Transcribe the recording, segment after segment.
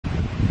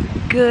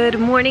Good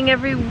morning,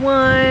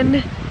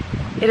 everyone.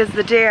 It is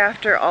the day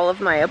after all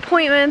of my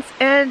appointments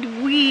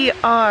and we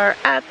are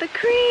at the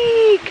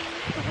creek.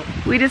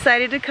 We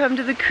decided to come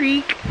to the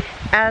creek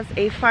as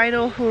a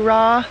final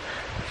hurrah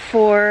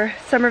for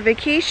summer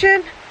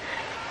vacation.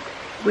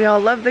 We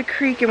all love the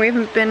creek and we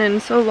haven't been in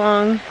so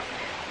long,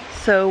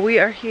 so we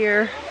are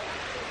here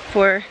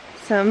for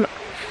some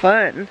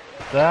fun.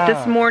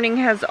 This morning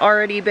has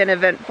already been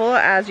eventful,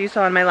 as you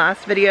saw in my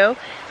last video.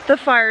 The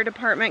fire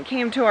department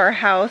came to our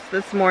house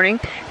this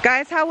morning.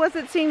 Guys, how was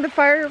it seeing the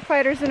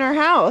firefighters in our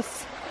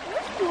house? It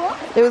was cool.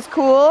 It was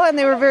cool, and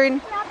they were very...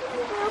 Baby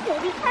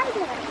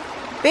caterpillars.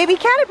 Baby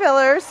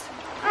caterpillars?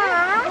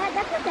 Yeah,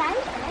 that's what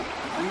Daddy said.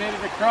 I made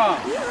it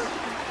across.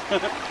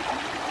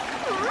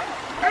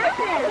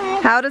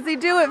 How does he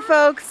do it,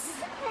 folks?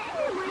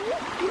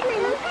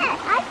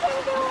 I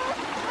can do it.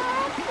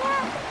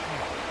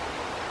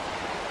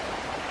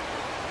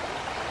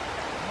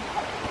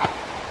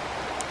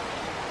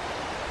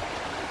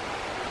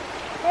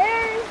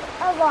 There's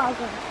a log in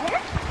there.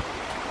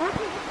 I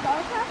can just go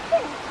across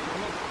too.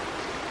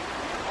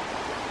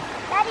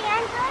 Daddy,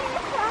 I'm going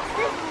across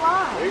this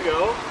log. There you go.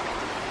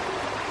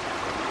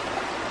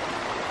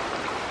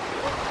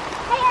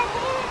 Hey, I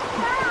didn't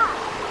stop.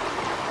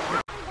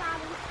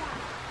 Daddy, stop.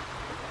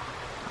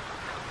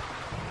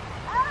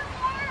 Oh,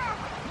 yeah.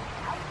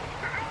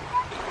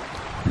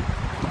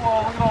 Whoa,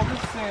 look at all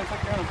this sand. It's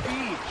like you're on a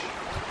beach.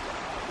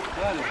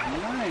 That is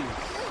nice.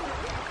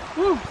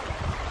 Woo!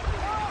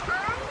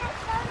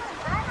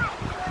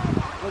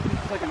 Look,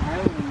 this is like an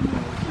island in the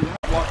middle. See that?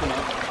 Walking up.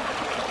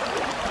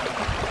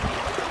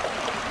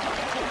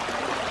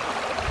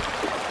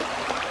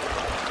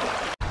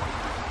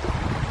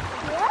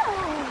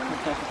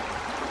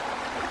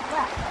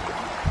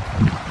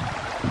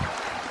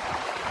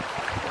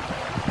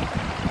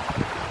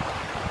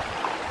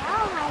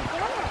 Oh my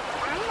goodness,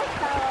 I'm a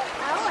color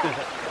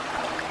color.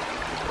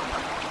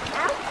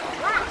 Oh,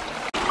 wow.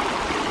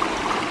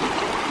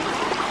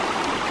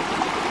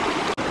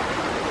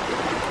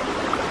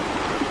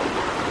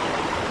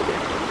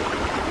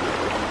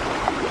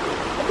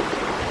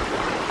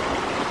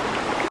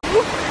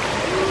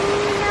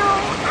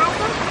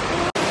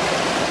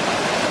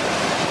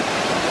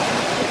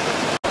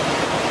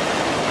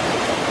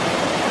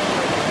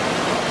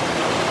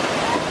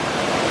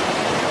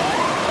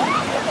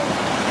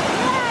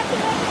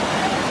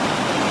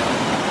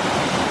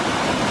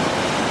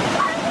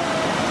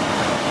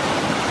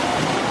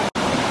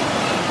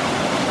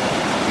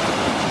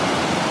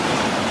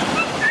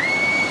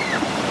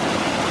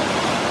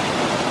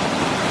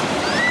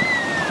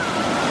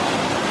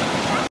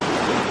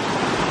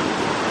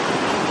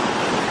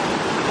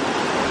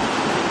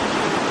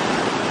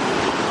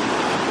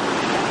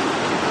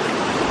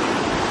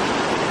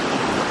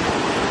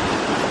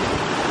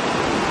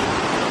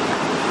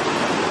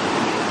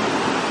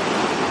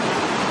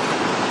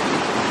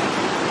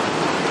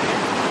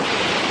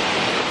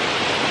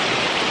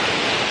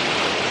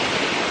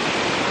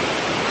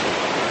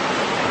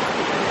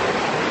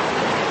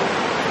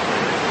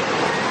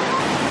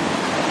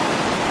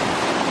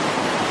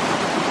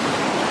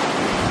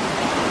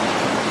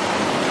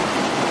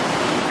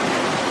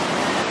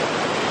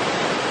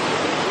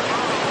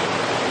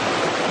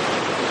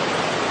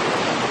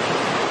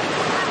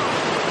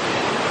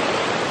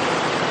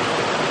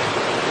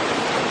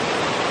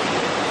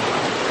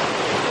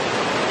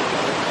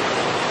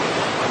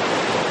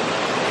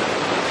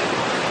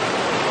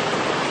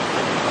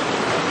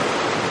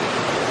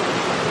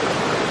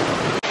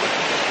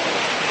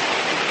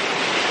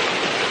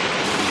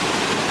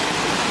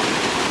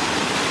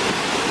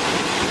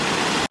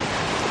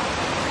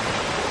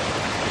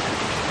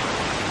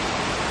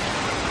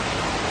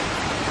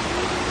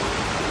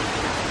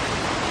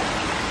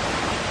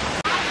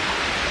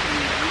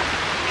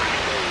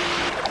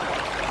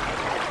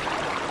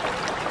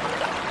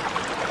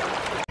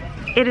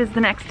 It is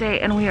the next day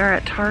and we are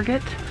at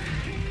Target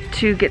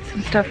to get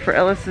some stuff for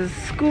Ellis's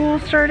school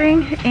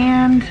starting,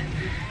 and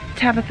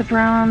Tabitha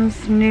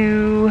Brown's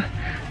new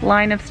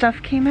line of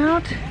stuff came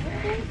out,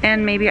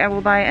 and maybe I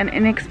will buy an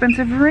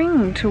inexpensive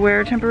ring to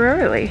wear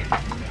temporarily.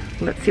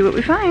 Let's see what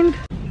we find.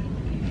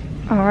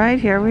 All right,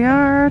 here we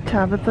are,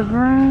 Tabitha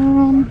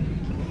Brown.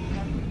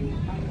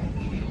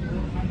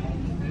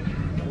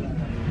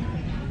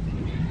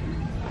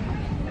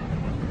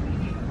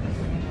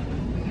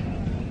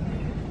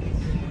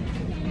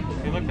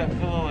 Look, that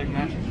pillow like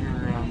matches your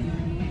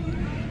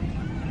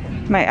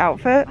my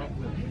outfit.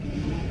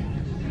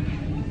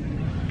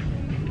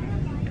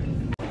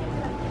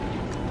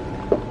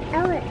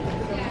 Ellis.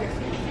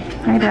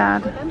 Hi,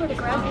 Dad. Remember to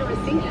grab your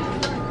receipt.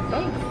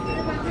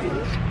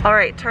 Thanks. All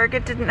right,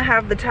 Target didn't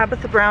have the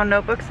Tabitha Brown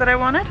notebooks that I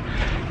wanted,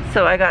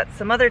 so I got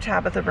some other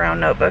Tabitha Brown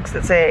notebooks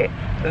that say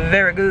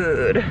very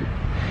good,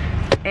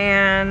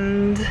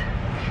 and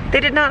they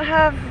did not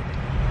have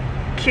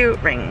cute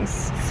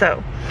rings,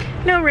 so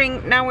no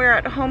ring. Now we're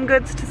at Home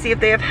Goods to see if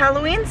they have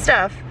Halloween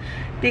stuff,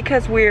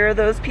 because we're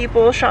those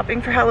people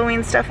shopping for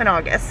Halloween stuff in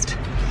August.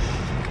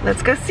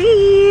 Let's go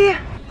see.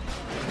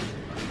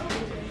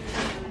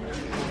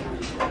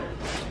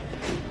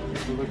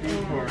 we're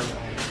looking for.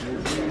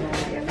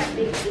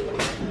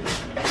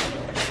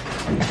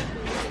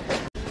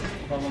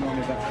 Follow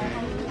mommy that way.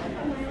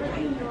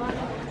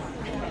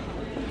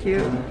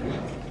 Cute.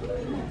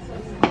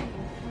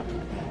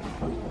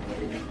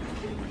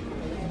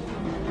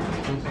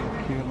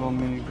 Cute little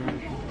mini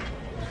version.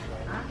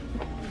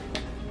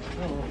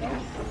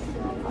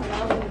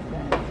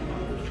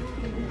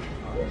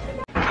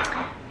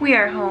 We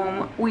are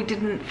home. We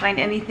didn't find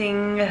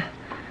anything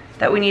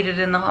that we needed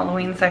in the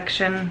Halloween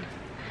section,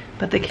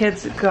 but the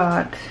kids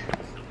got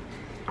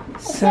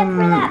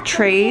some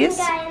trays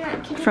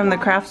from the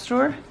craft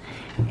store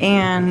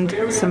and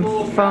some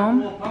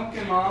foam.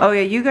 Oh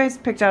yeah, you guys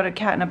picked out a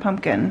cat and a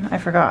pumpkin. I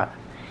forgot.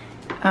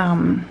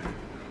 And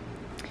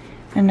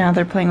now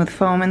they're playing with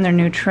foam in their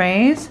new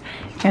trays.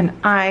 And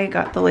I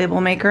got the label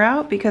maker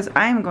out because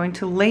I'm going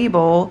to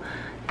label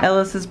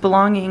Ellis's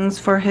belongings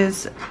for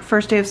his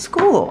first day of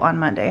school on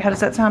Monday. How does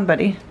that sound,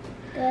 buddy?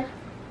 Good.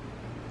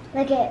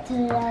 Look at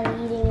Todd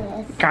eating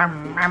this.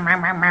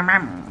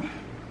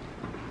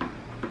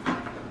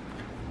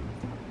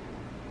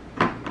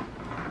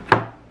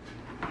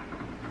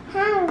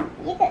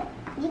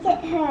 You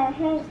get her.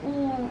 Her's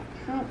eating.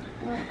 That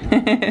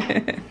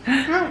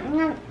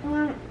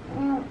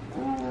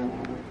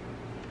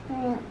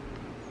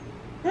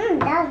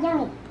was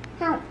yummy.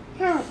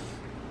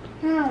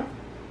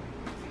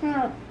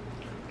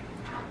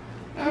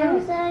 I'm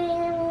so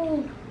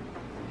yummy.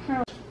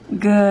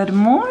 Good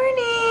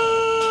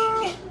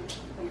morning.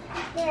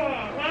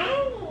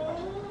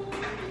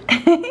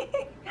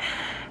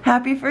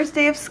 Happy first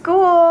day of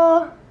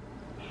school.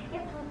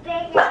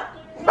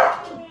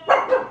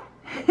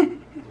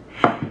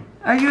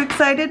 Are you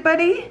excited,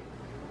 buddy?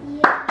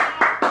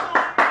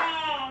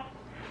 Yeah.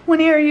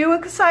 Winnie, are you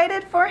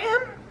excited for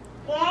him?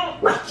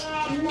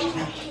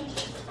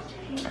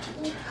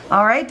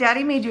 All right,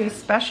 Daddy made you a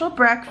special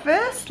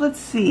breakfast. Let's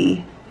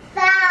see.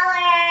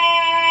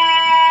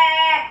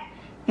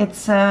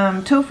 It's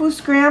tofu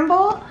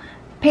scramble,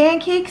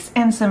 pancakes,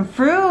 and some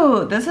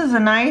fruit. This is a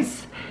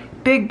nice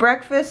big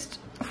breakfast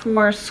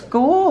for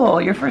school,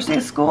 your first day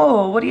of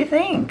school. What do you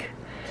think?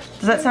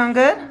 Does that sound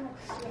good?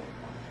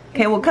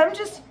 Okay, well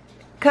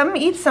come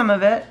eat some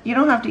of it. You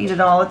don't have to eat it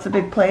all, it's a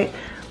big plate.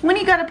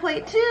 Winnie got a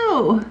plate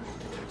too.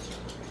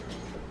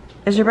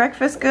 Is your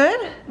breakfast good?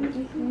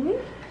 Mm-hmm.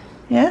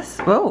 Yes?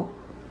 Whoa.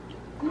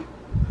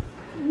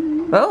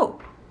 Oh.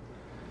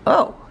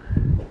 Oh.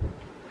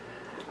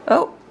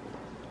 Oh.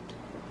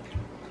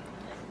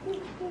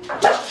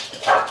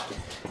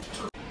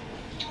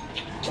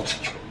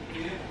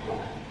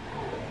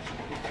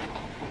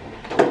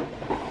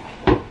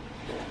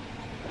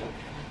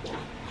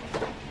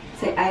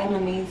 Say, I am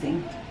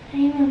amazing. I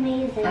am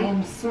amazing. I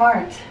am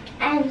smart.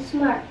 I am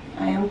smart.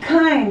 I am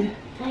kind.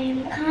 I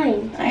am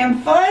kind. I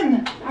am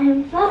fun. I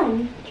am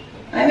fun.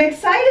 I'm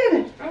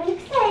excited. I'm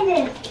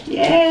excited.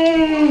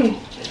 Yay.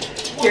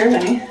 Here,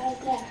 honey.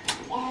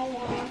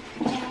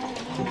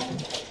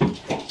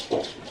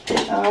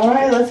 All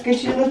right, let's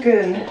get you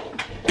looking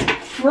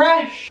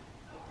fresh.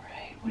 All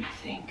right, what do you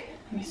think?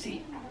 Let me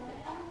see.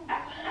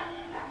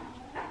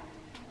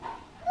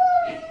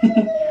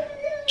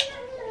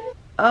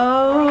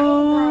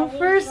 Oh,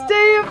 first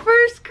day of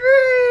first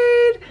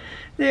grade.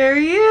 There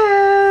he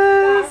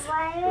is.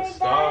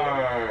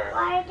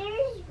 Star.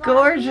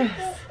 Gorgeous.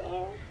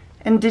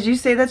 And did you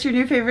say that's your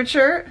new favorite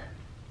shirt?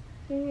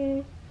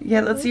 Mm-hmm.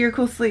 Yeah, let's see your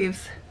cool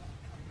sleeves.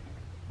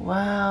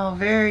 Wow,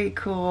 very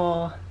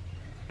cool.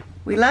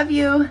 We love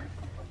you.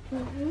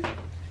 Mm-hmm.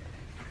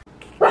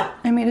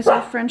 I made us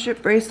all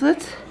friendship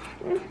bracelets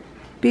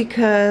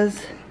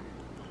because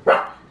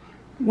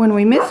when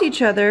we miss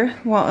each other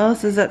while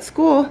Ellis is at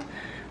school,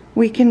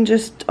 we can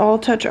just all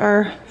touch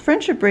our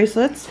friendship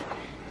bracelets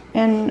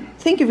and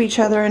think of each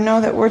other and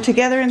know that we're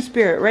together in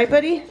spirit. Right,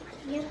 buddy?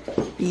 Yep.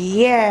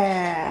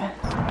 Yeah.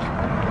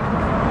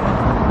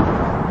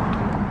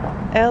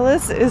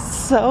 Ellis is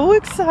so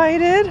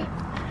excited.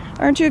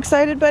 Aren't you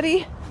excited,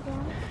 buddy? Yeah.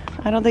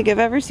 I don't think I've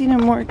ever seen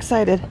him more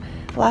excited.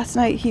 Last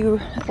night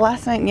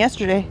and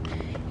yesterday,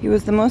 he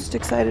was the most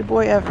excited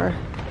boy ever.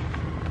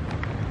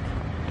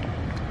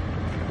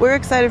 We're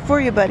excited for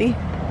you, buddy.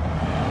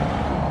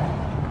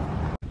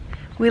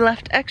 We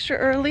left extra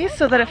early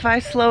so that if I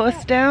slow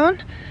us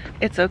down,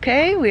 it's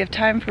okay. We have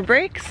time for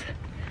breaks,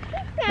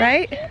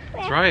 right?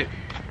 That's right.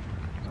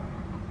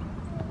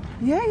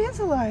 Yeah, he is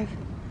alive.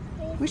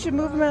 We should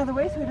move him out of the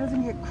way so he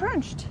doesn't get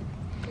crunched.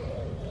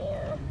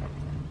 Yeah.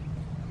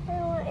 I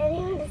don't want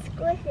anyone to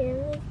squish him.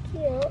 He's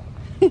cute.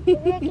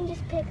 Maybe I can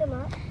just pick him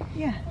up.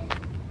 Yeah.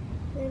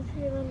 Then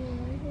put him on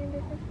my hand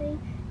or something.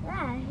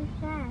 Ah, he's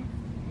fast.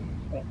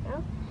 There you go.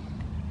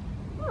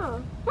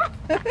 Oh.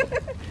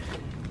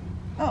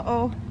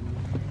 Uh-oh.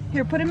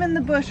 Here, put him in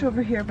the bush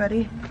over here,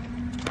 buddy.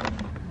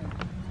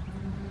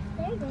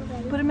 There you go,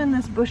 buddy. Put him in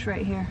this bush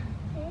right here.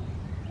 Okay.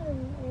 Put him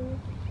in.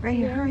 Right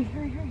here. Hurry,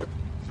 hurry, hurry.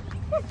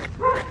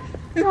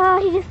 Oh,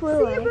 he just flew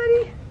away. See you,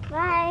 buddy.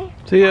 Bye.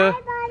 See ya.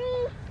 Bye,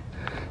 buddy.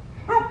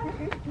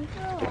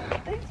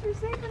 Thanks for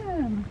saving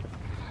him.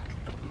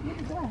 Look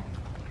at that.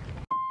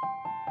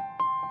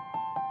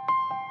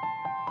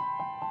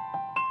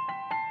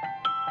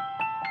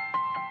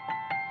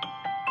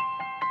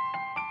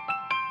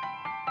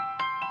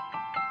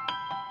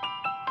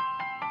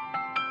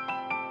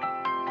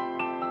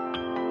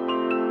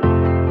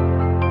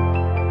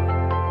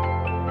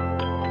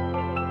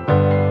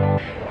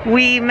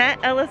 We met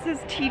Ellis's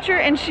teacher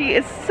and she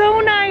is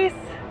so nice.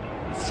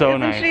 So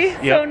Isn't nice. she?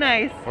 Yep. So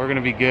nice. We're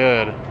gonna be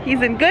good.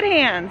 He's in good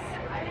hands.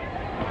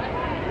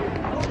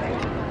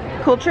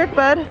 Cool trick,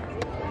 bud.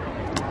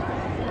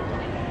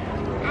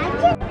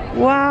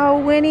 Wow,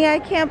 Winnie, I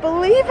can't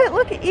believe it.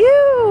 Look at you.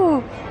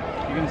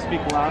 You gonna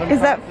speak loud? Is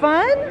that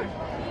fun?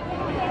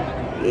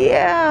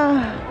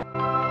 Yeah.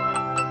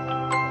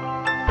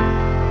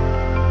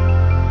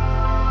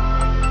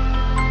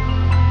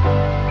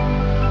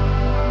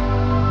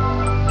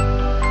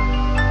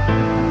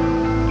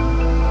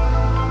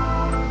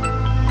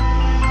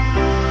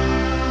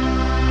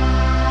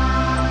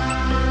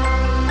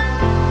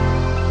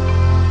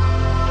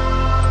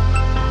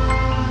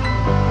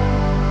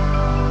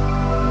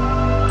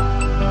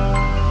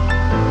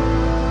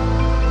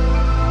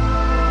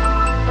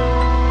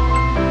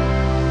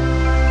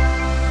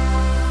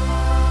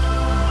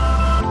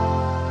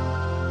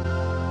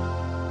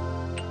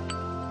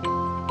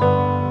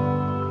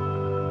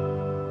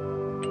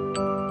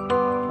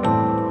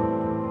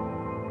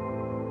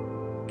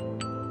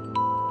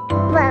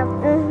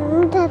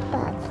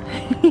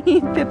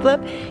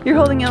 Piplup, you're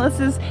holding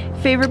Ellis's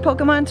favorite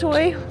Pokemon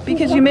toy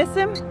because you miss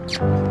him?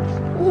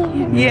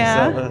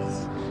 Yeah.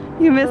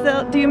 You miss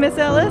do you miss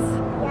Ellis?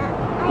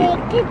 Yeah, I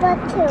like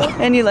Piplup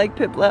too. And you like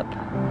Piplup?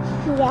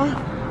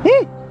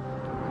 Yeah.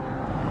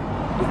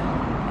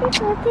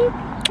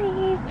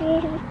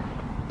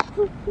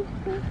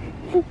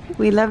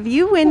 We love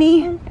you,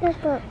 Winnie.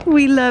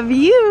 We love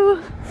you.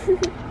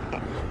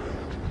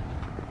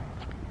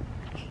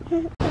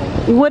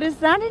 What is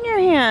that in your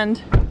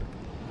hand?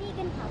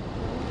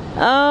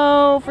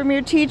 Oh, from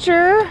your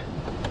teacher?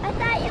 I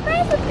thought you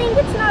guys would think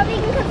it's not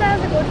vegan because I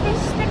has a goldfish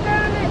sticker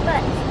on it,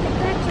 but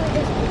it's actually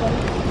just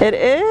vegan. It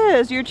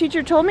is. Your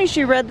teacher told me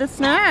she read the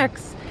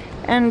snacks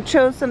and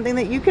chose something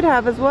that you could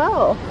have as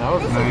well. That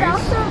was This nice. is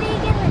also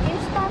vegan, the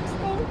juice box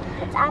thing.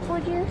 It's apple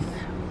juice.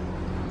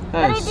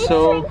 That But is I did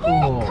so drink it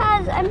cool.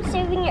 because I'm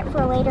saving it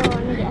for later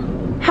on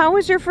again. How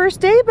was your first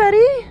day,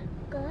 buddy?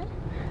 Good.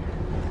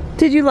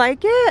 Did you like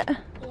it?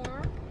 Yeah.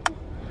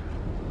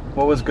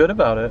 What was good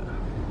about it?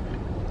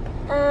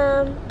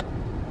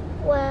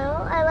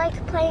 Well, I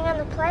liked playing on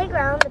the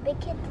playground, the big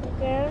kid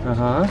playground.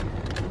 Uh-huh.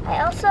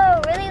 I also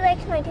really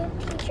liked my new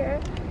teacher.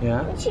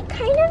 Yeah. And she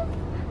kind of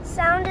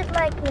sounded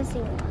like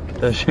Missing Walkers.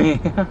 Does she?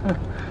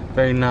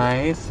 Very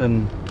nice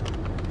and...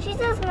 She's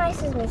as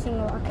nice as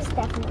Missing Walkers,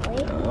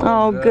 definitely.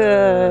 Oh,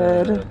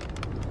 good.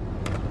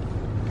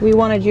 We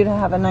wanted you to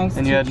have a nice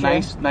And you teacher.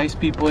 had nice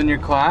people in your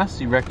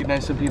class. You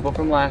recognized some people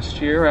from last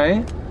year,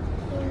 right?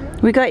 Yeah.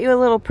 We got you a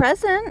little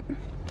present.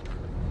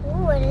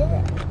 Ooh, what is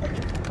it?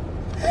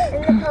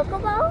 In the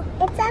Pokeball?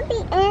 It's at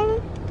the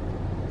end.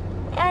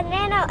 A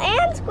Nano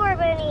and Score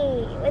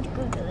Bunny with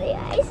googly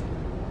eyes.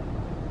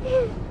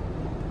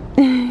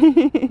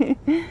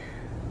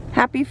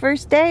 Happy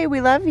first day.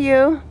 We love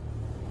you.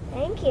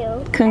 Thank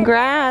you.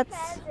 Congrats.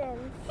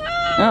 Presents.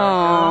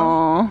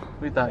 Oh.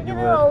 We thought Look you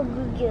at the would.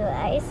 little googly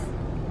eyes.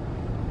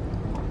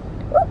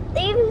 Whoop,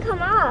 they even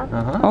come off.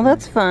 Uh-huh. Oh,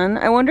 that's fun.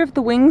 I wonder if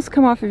the wings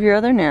come off of your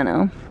other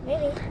Nano.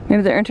 Maybe.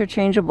 Maybe they're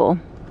interchangeable.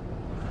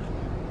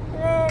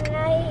 And then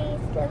I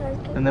still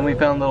have And then we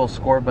found little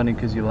Score Bunny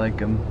because you like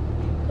him.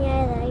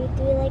 Yeah, I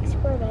do like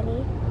Score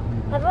Bunny.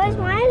 I've always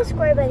wanted a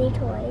Score Bunny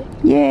toy.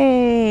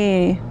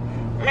 Yay.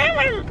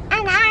 Mama,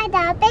 and I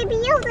got Baby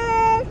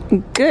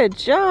Yoda. Good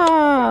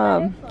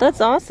job.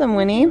 That's awesome,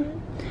 Winnie.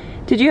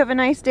 Did you have a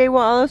nice day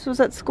while Ellis was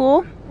at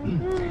school?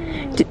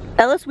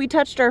 Ellis, we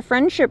touched our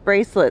friendship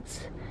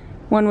bracelets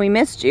when we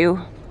missed you.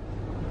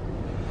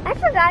 I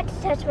forgot to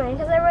touch mine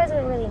because I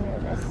wasn't really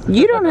nervous.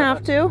 You don't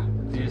have to.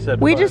 You said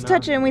We fun, just huh?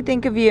 touch it and we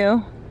think of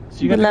you.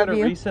 So you We guys love got to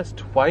you. recess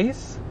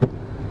twice?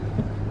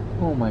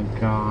 Oh my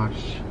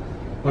gosh.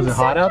 Was And it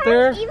hot out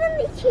there? Even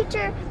the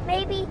teacher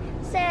maybe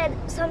said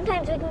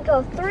sometimes we can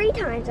go 3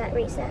 times at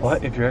recess.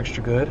 What, if you're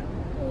extra good?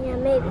 Yeah,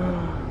 maybe.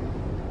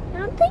 I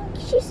don't think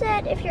she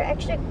said if you're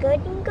extra good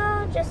you can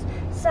go, just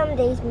some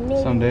days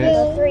maybe Some days?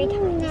 go 3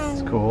 times.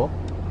 That's cool.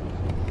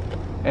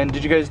 And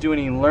did you guys do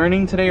any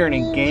learning today or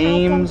any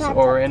games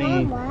or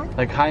any,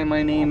 like, hi,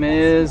 my name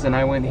is, and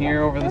I went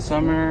here over the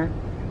summer?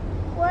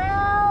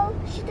 Well,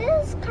 she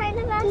does kind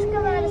of ask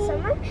about the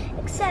summer,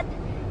 except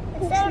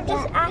instead of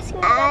just asking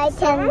about the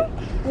summer,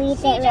 she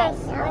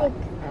just like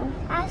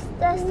asked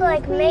us to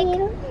like make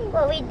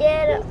what we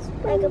did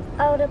like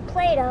out of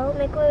Play-Doh,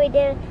 make what we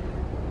did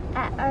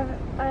at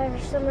our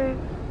summer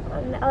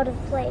out of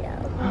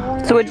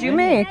Play-Doh. So what'd you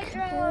make?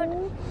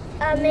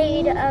 I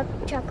made a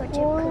chocolate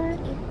chip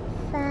cookie.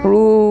 So we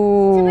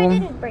Ooh.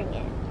 didn't bring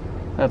it.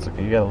 That's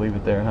okay, you gotta leave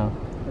it there, huh?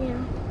 Yeah.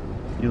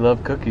 You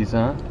love cookies,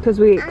 huh? Because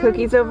we ate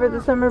cookies over the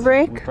summer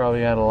break? We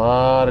probably had a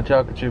lot of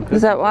chocolate chip cookies.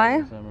 Is that over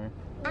why? the summer.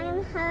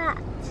 I'm hot.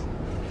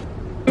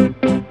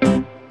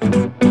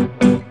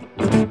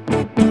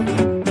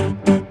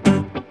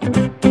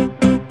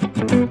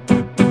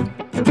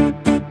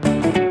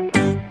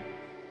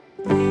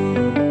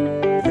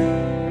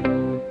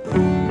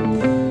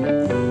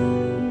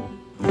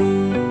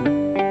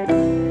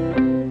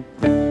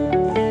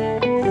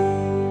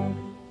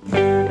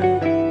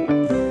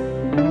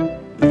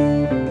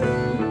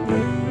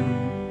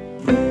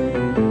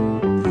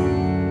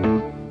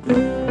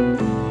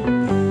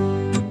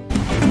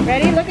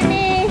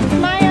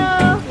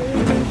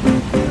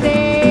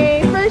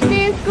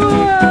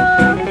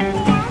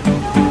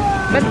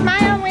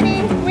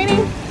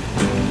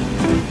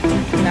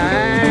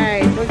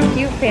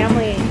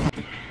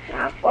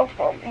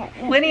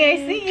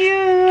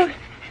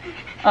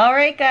 All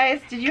right,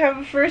 guys. Did you have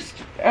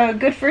a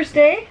good first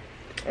day?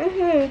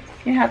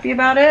 You happy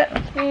about it?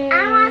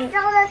 I want to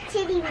show the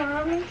kitty,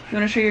 Mom. You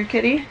want to show your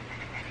kitty?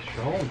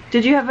 Sure.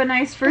 Did you have a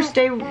nice first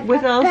day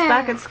with us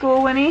back at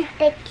school, Winnie?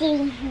 The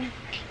kitty.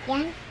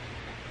 Yeah.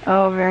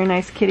 Oh, very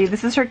nice kitty.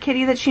 This is her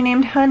kitty that she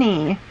named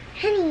Honey.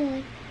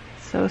 Honey.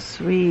 So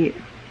sweet.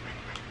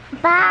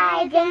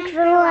 Bye. Thanks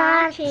for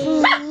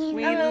watching.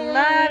 We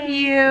love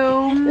you.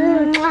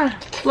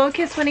 Mwah. Blow a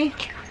kiss, Winnie.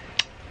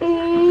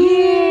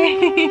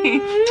 Yay.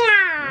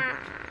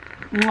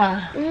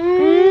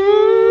 Mwah.